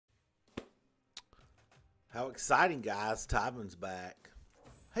How exciting, guys. Tyvan's back.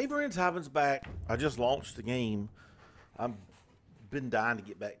 Hey, friends, Tyvan's back. I just launched the game. I've been dying to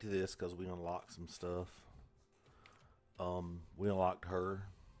get back to this because we unlocked some stuff. We unlocked her.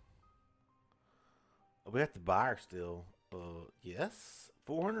 We have to buy her still. Yes.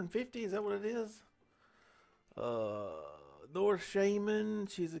 450, is that what it is? Norse Shaman.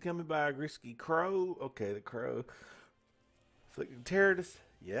 She's accompanied by a Grisky Crow. Okay, the crow. Afflicted terrorist.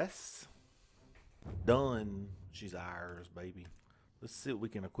 Yes. Done. She's ours, baby. Let's see what we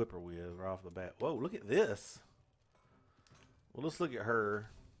can equip her with right off the bat. Whoa, look at this. Well, let's look at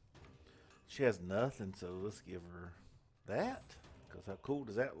her. She has nothing, so let's give her that. Because how cool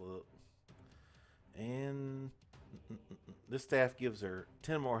does that look? And this staff gives her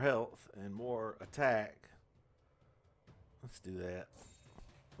 10 more health and more attack. Let's do that.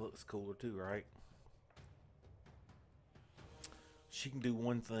 Looks cooler too, right? She can do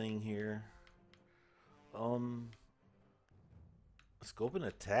one thing here. Scope and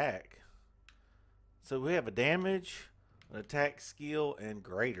attack. So we have a damage, an attack skill, and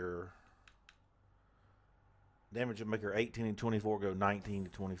greater. Damage will make her 18 and 24 go 19 to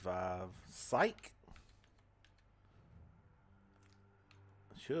 25. Psych.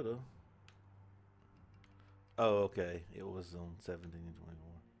 Shoulda. Oh, okay. It was on 17 and 24.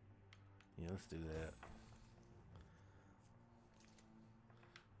 Yeah, let's do that.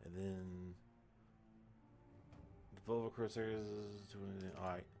 And then the Volvo Crusaders.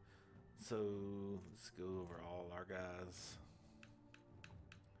 Alright. So let's go over all our guys.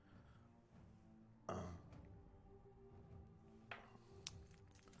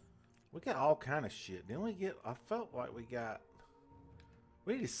 We got all kind of shit. Didn't we get? I felt like we got.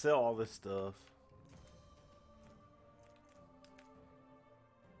 We need to sell all this stuff.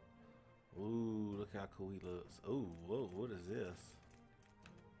 Ooh, look how cool he looks. Ooh, whoa, what is this?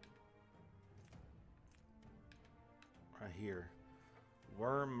 Right here.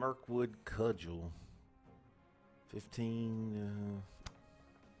 Worm Mirkwood Cudgel. 15.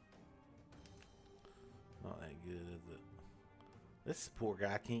 Not that good, is it? This poor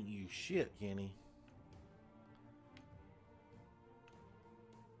guy can't use shit, can he?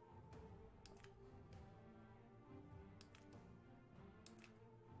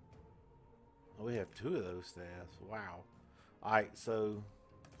 Oh, we have 2 of those staffs. Wow. Alright, so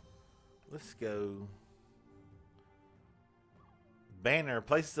let's go. Banner.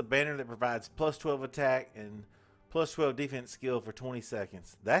 Places a banner that provides plus 12 attack and plus 12 defense skill for 20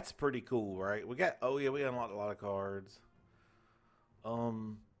 seconds. That's pretty cool, right? We got, oh yeah, we unlocked a lot of cards.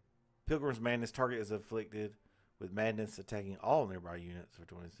 Pilgrim's Madness. Target is afflicted with madness, attacking all nearby units for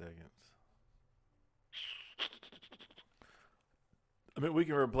 20 seconds. I mean, we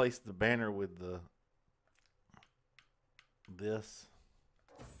can replace the banner with this.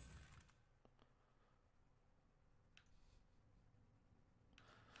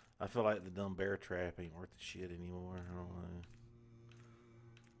 I feel like the dumb bear trap ain't worth the shit anymore. I don't know.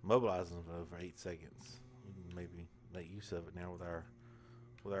 Mobilizing them for 8 seconds. We can maybe make use of it now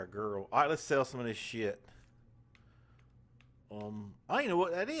with our girl. All right, let's sell some of this shit. I don't know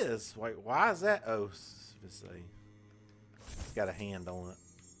what that is. Wait, why is that? Oh, let's say it's got a hand on it.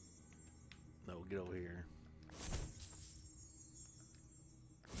 No, get over here.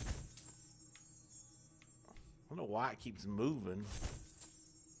 I don't know why it keeps moving.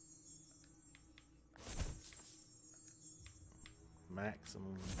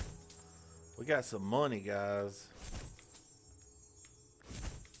 Maximum. We got some money, guys.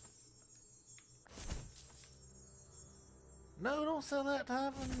 No, don't sell that,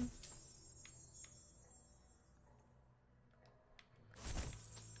 Tyvan.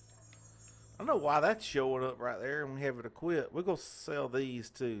 I don't know why that's showing up right there and we have it equipped. We're going to sell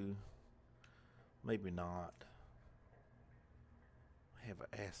these too. Maybe not. I have an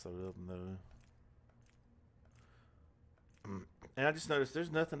assload of them though. And I just noticed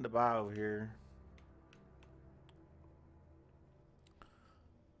there's nothing to buy over here.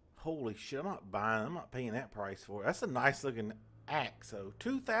 Holy shit, I'm not buying. I'm not paying that price for it. That's a nice looking axe, though.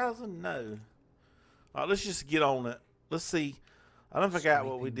 2,000? No. All right, let's just get on it. Let's see. I don't forget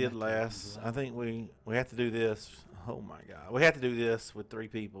what we did last. I think we have to do this. Oh my god. We have to do this with 3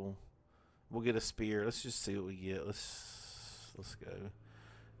 people. We'll get a spear. Let's just see what we get. Let's go.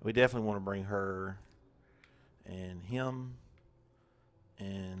 We definitely want to bring her and him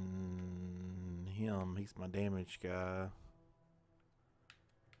and him. He's my damage guy.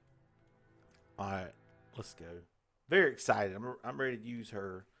 Alright, let's go. Very excited. I'm ready to use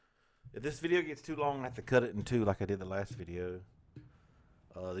her. If this video gets too long, I have to cut it in 2 like I did the last video.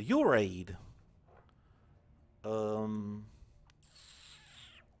 The Yule Raid. It's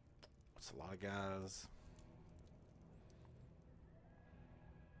a lot of guys.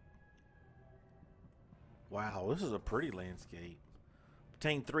 Wow, this is a pretty landscape.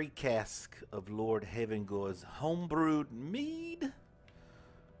 Obtain 3 casks of Lord Heavengood's homebrewed mead.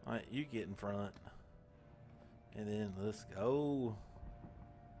 Alright, you get in front. And then let's go.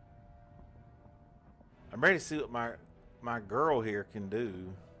 I'm ready to see what my girl here can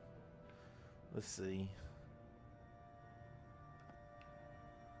do. Let's see.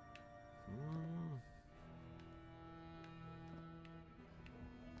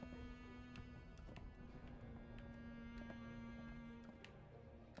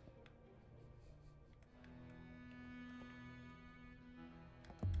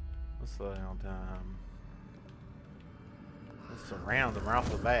 Let's slow down time. Let's surround them right off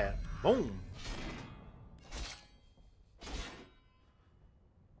the bat. Boom!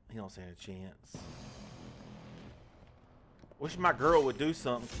 He don't stand a chance. Wish my girl would do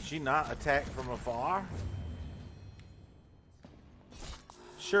something. Can she not attack from afar?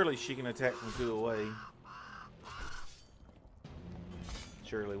 Surely she can attack from 2 away.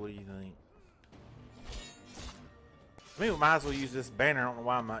 Surely, what do you think? I mean, we might as well use this banner. I don't know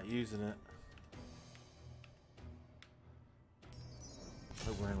why I'm not using it.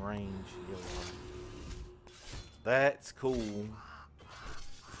 Oh, we're in range. Yeah. That's cool.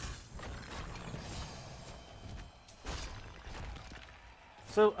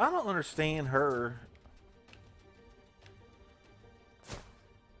 So, I don't understand her.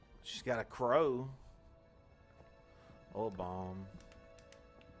 She's got a crow. Oh, a bomb.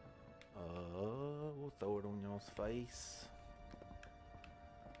 We'll throw it on y'all's face.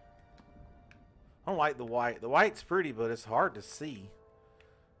 I don't like the white. The white's pretty, but it's hard to see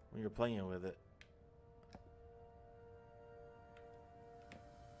when you're playing with it.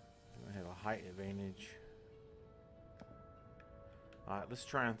 I have a height advantage. Alright, let's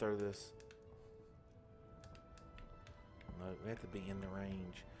try and throw this. No, we have to be in the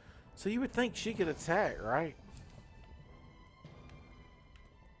range. So you would think she could attack, right?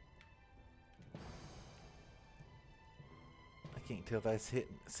 I can't tell if that's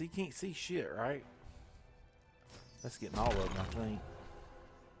hitting. See, you can't see shit, right? That's getting all of them, I think.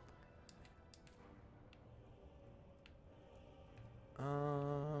 I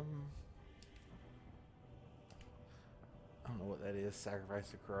don't know what that is.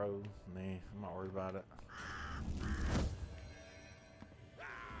 Sacrifice a crow. Nah, I'm not worried about it.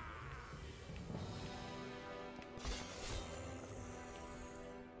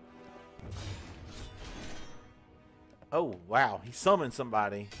 Oh, wow. He summoned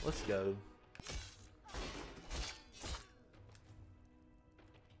somebody. Let's go.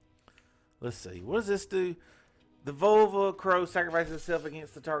 Let's see. What does this do? The Volva crow sacrifices itself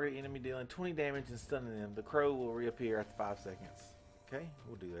against the target enemy, dealing 20 damage and stunning them. The crow will reappear after 5 seconds. Okay,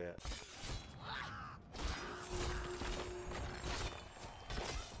 we'll do that.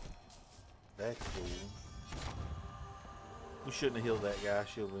 That's cool. We shouldn't have healed that guy,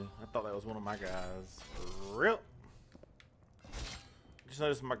 should we? I thought that was one of my guys. Rip. Just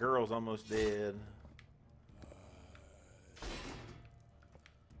noticed my girl's almost dead.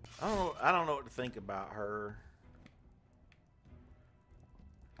 I don't know what to think about her.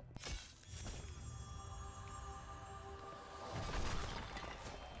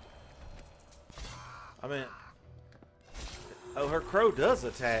 I mean, oh, her crow does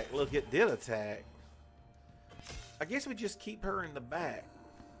attack. Look, it did attack. I guess we just keep her in the back.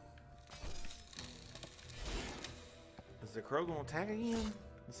 Is the crow gonna attack again?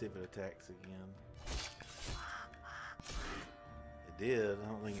 Let's see if it attacks again. It did. I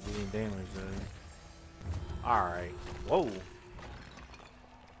don't think it did any damage though. Alright. Whoa.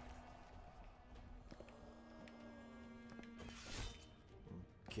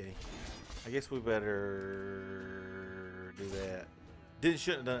 Okay. I guess we better do that.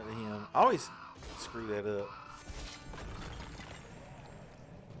 Shouldn't have done it to him. I always screw that up.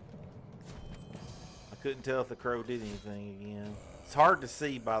 I couldn't tell if the crow did anything again. It's hard to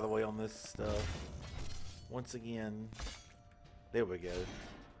see, by the way, on this stuff. Once again, there we go.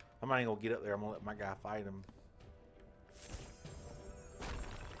 I'm not even gonna get up there. I'm gonna let my guy fight him.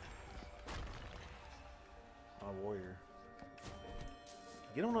 My warrior.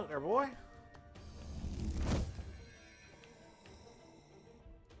 Get on up there, boy.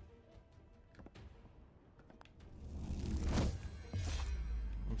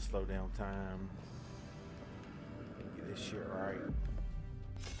 I'm slow down time. Get this shit right.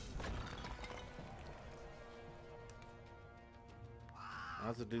 I'll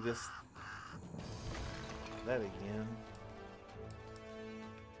have to do this. That again.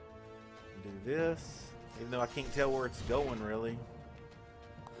 Do this. Even though I can't tell where it's going really.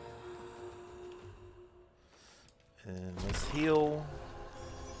 And let's heal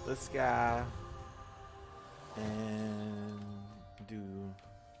this guy. And do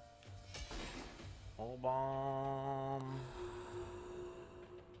all bomb.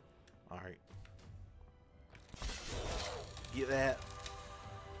 All right. Get that.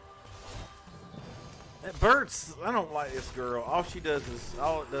 That bird's, I don't like this girl. All it does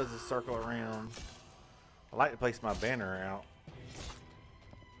is circle around. I like to place my banner out.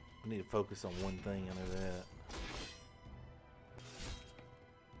 I need to focus on one thing under that.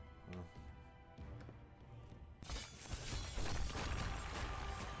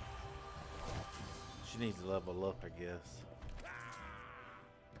 She needs to level up, I guess.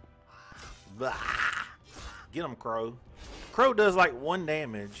 Blah. Get him, Crow. Crow does like 1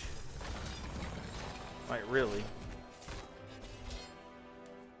 damage. Like, really.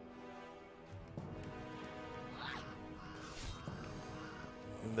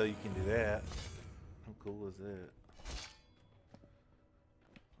 Even though you can do that. How cool is that?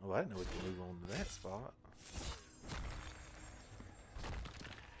 Oh, I didn't know we could move on to that spot.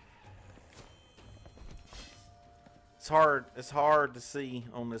 It's hard to see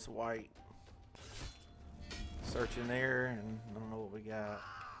on this white. Searching there, and I don't know what we got.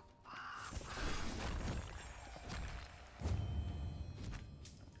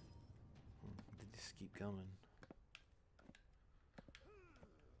 They just keep coming.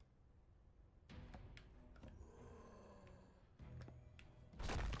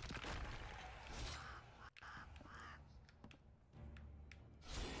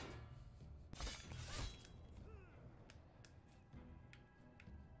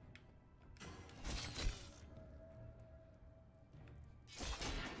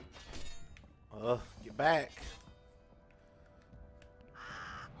 Get back.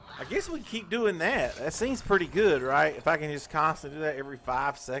 I guess we keep doing that. That seems pretty good, right? If I can just constantly do that every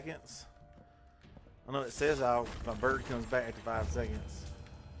 5 seconds. I know it says my bird comes back after 5 seconds.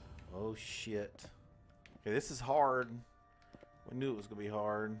 Oh shit. Okay, this is hard. We knew it was gonna be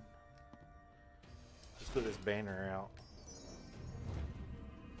hard. Let's put this banner out.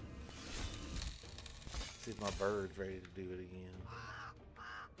 See if my bird's ready to do it again.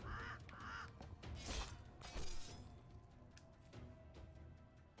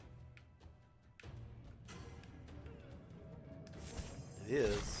 It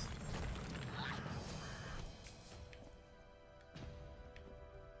is.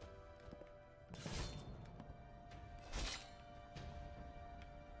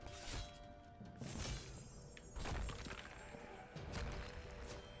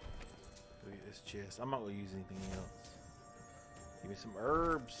 Look at this chest. I'm not going to use anything else. Give me some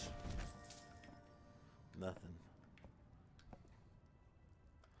herbs. Nothing.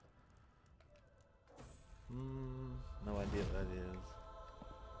 No idea what that is.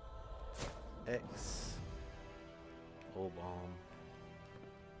 X. Old bomb.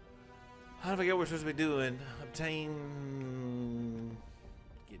 How do I forget what we're supposed to be doing? Obtain.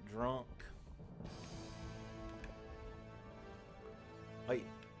 Get drunk. Wait.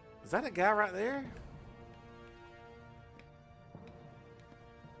 Is that a guy right there?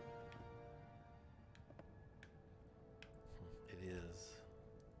 It is.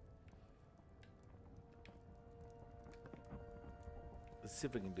 Let's see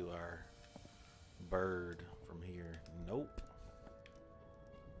if we can do our bird from here. Nope.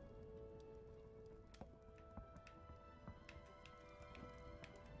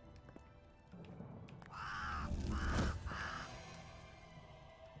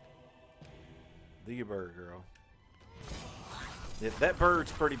 Do your bird, girl. Yeah, that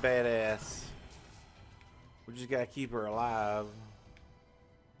bird's pretty badass. We just gotta keep her alive.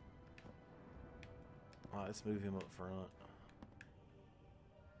 Alright, let's move him up front.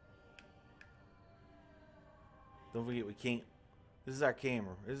 Don't forget we can't. This is our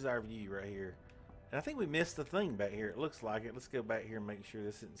camera. This is our view right here. And I think we missed the thing back here. It looks like it. Let's go back here and make sure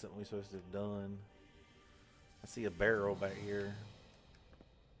this isn't something we're supposed to have done. I see a barrel back here.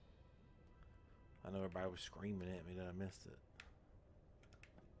 I know everybody was screaming at me that I missed it.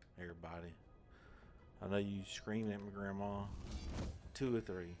 Everybody. I know you screaming at me, Grandma. 2 or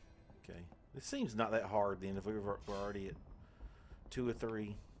 3. Okay. This seems not that hard then if we're already at 2 or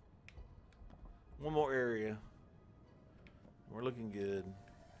 3. One more area. We're looking good.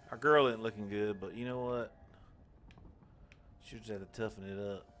 Our girl isn't looking good, but you know what? She just had to toughen it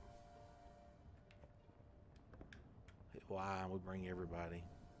up. Hit Y and we bring everybody.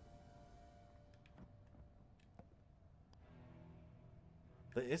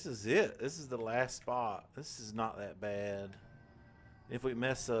 But this is it. This is the last spot. This is not that bad. If we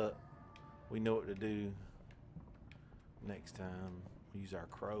mess up, we know what to do next time. We use our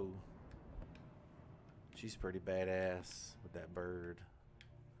crow. She's pretty badass with that bird.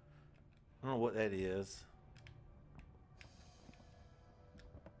 I don't know what that is.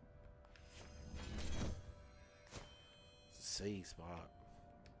 save spot.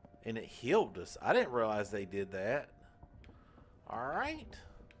 And it healed us. I didn't realize they did that. Alright.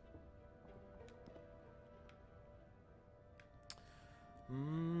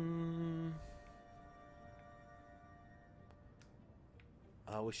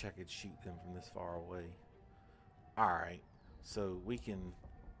 I wish I could shoot them from this far away. Alright. So we can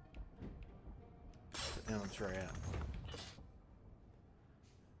put down a trap.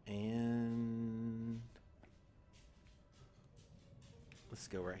 And let's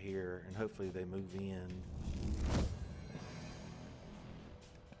go right here, and hopefully they move in.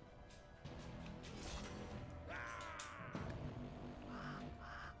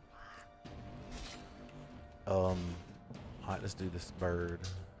 Alright, let's do this bird.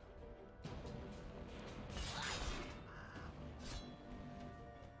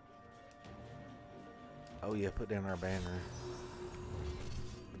 Oh yeah, put down our banner.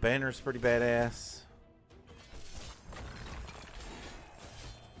 The banner's pretty badass.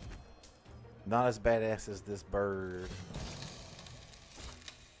 Not as badass as this bird.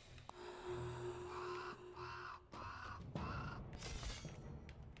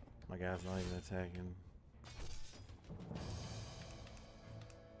 My guy's not even attacking.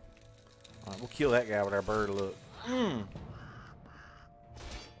 Alright, we'll kill that guy with our bird. Look.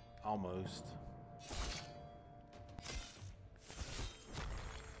 Almost.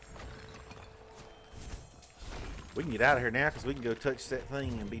 We can get out of here now because we can go touch that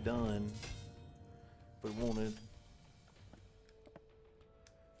thing and be done if we wanted.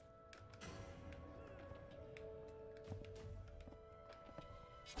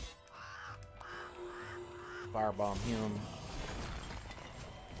 Firebomb him.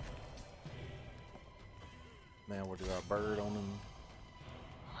 Now we'll do our bird on him.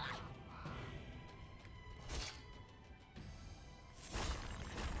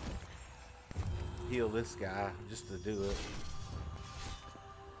 Heal this guy just to do it.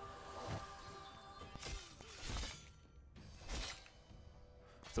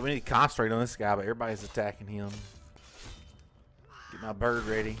 So we need to concentrate on this guy, but everybody's attacking him. Get my bird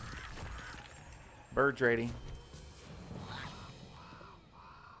ready. Bird's ready.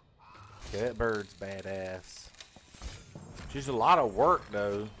 Okay, that bird's badass. She's a lot of work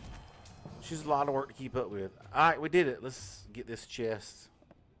though. She's a lot of work to keep up with. Alright, we did it. Let's get this chest.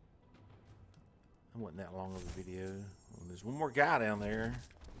 It wasn't that long of a video. Well, there's one more guy down there.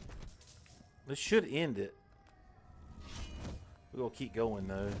 This should end it. We're going to keep going,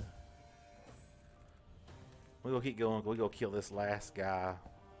 though. We're going to keep going. We're going to kill this last guy.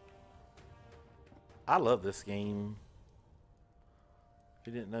 I love this game. If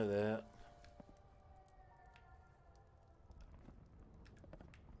you didn't know that.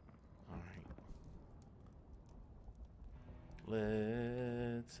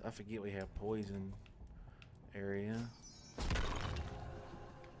 Alright. I forget we have poison area.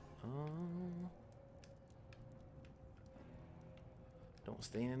 Don't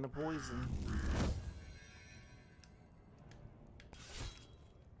stand in the poison.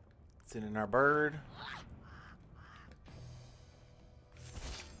 Sending our bird.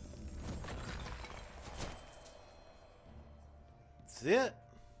 That's it.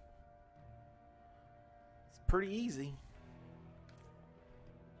 It's pretty easy.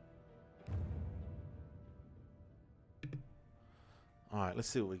 Alright, let's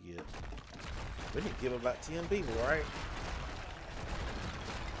see what we get. We need to give about 10 people, right?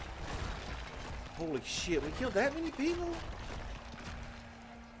 Holy shit, we killed that many people?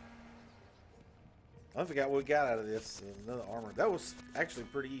 I forgot what we got out of this. Another armor. That was actually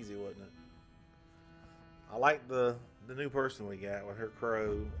pretty easy, wasn't it? I like the new person we got with her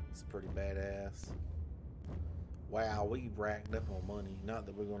crow. It's pretty badass. Wow, we racked up on money. Not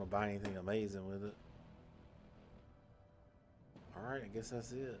that we're going to buy anything amazing with it. Alright, I guess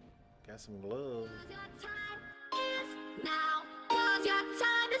that's it. Got some gloves. Your time is now. 'Cause your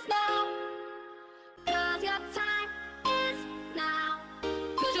time is now. 'Cause your time